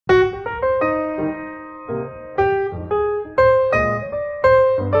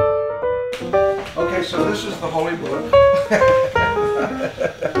Okay, so this is the Holy Book.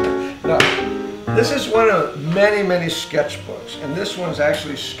 Now, this is one of many, many sketchbooks, and this one's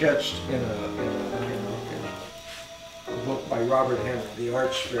actually sketched in a book by Robert Henry, The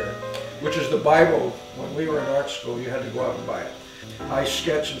Art Spirit, which is the Bible. When we were in art school, you had to go out and buy it. I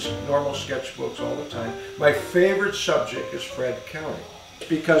sketch in normal sketchbooks all the time. My favorite subject is Fred Kelly,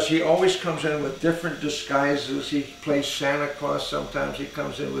 because he always comes in with different disguises. He plays Santa Claus, sometimes he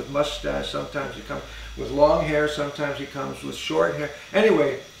comes in with mustache, sometimes he comes with long hair, sometimes he comes with short hair.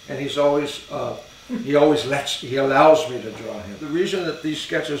 Anyway, and he always allows me to draw him. The reason that these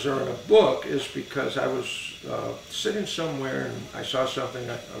sketches are in a book is because I was sitting somewhere and I saw something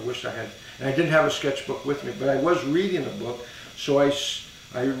I wished I had, and I didn't have a sketchbook with me, but I was reading a book, so I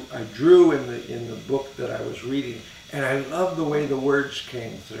drew in the book that I was reading. And I love the way the words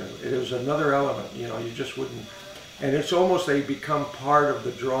came through. It was another element, you know, you just wouldn't, and it's almost they become part of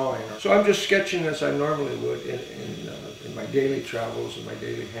the drawing. So I'm just sketching as I normally would in my daily travels and my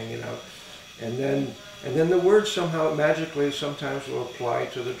daily hanging out. And then the words somehow magically sometimes will apply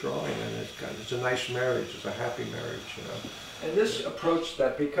to the drawing, and it's a nice marriage, it's a happy marriage, you know. And this approached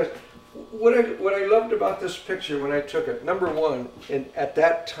that because what I loved about this picture when I took it, number one, at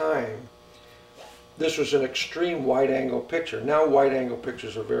that time, this was an extreme wide-angle picture. Now wide-angle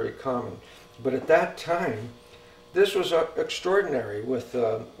pictures are very common, but at that time, this was extraordinary. With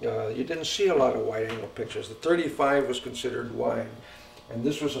you didn't see a lot of wide-angle pictures. The 35 was considered wide, and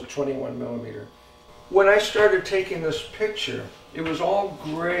this was a 21 millimeter. When I started taking this picture, it was all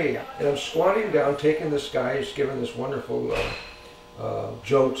gray, and I'm squatting down, taking this guy. He's giving this wonderful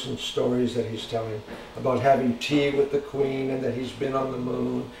jokes and stories that he's telling about having tea with the Queen and that he's been on the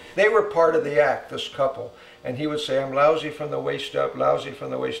moon. They were part of the act, this couple. And he would say, I'm lousy from the waist up, lousy from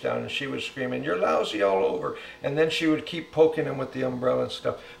the waist down. And she would scream, and you're lousy all over. And then she would keep poking him with the umbrella and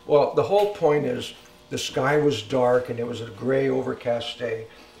stuff. Well, the whole point is the sky was dark and it was a gray overcast day.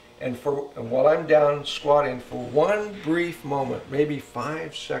 And while I'm down squatting, for one brief moment, maybe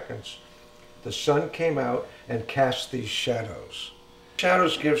 5 seconds, the sun came out and cast these shadows.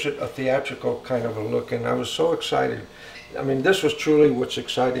 Shadows gives it a theatrical kind of a look, and I was so excited. I mean, this was truly what's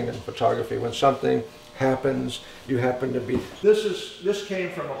exciting in photography. When something happens, you happen to be. This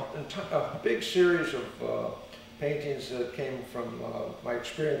came from a big series of paintings that came from my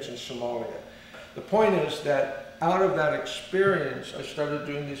experience in Somalia. The point is that out of that experience, I started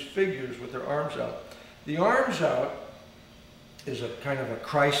doing these figures with their arms out. The arms out is a kind of a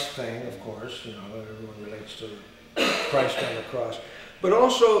Christ thing, of course. You know, everyone relates to Christ on the cross. But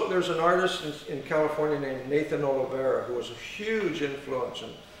also, there's an artist in California named Nathan Olivera, who was a huge influence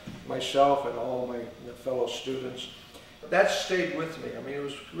on myself and all my fellow students. That stayed with me. I mean, it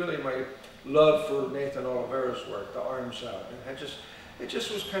was really my love for Nathan Olivera's work, the arms out. And it just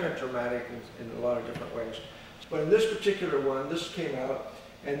was kind of dramatic in a lot of different ways. But in this particular one, this came out,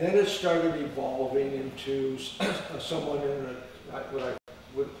 and then it started evolving into someone in what I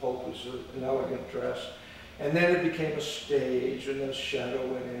would hope is an elegant dress. And then it became a stage, and then a shadow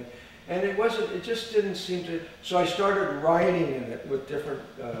went in. And it just didn't seem to, so I started writing in it with different,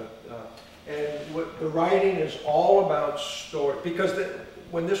 the writing is all about story, because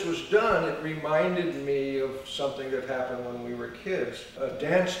when this was done, it reminded me of something that happened when we were kids. A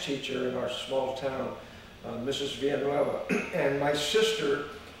dance teacher in our small town, Mrs. Villanueva, and my sister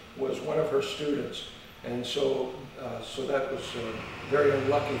was one of her students. And so that was very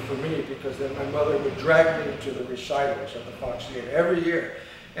unlucky for me, because then my mother would drag me to the recitals at the Fox Theater every year.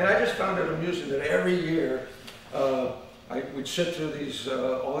 And I just found it amusing that every year we'd sit through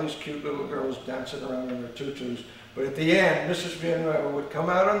all these cute little girls dancing around in their tutus. But at the end, Mrs. Villanueva would come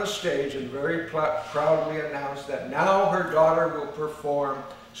out on the stage and very proudly announce that now her daughter will perform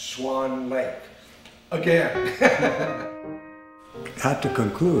Swan Lake again. Had to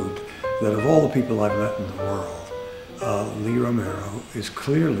conclude that of all the people I've met in the world, Lee Romero is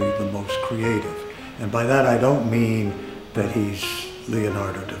clearly the most creative. And by that I don't mean that he's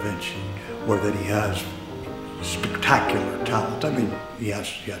Leonardo da Vinci or that he has spectacular talent. I mean, he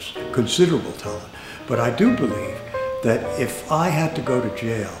has considerable talent. But I do believe that if I had to go to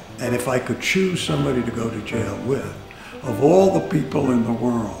jail, and if I could choose somebody to go to jail with, of all the people in the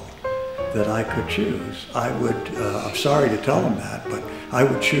world that I could choose, I would, I'm sorry to tell him that, but I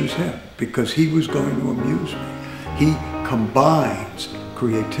would choose him, because he was going to amuse me. He combines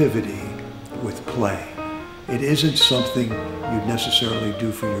creativity with play. It isn't something you necessarily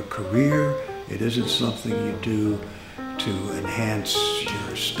do for your career. It isn't something you do to enhance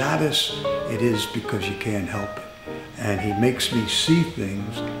your status. It is because you can't help it. And he makes me see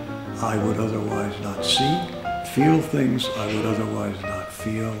things I would otherwise not see, feel things I would otherwise not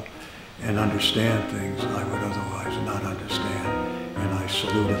feel. and understand things I would otherwise not understand, and I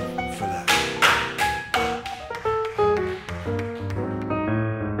salute him for that.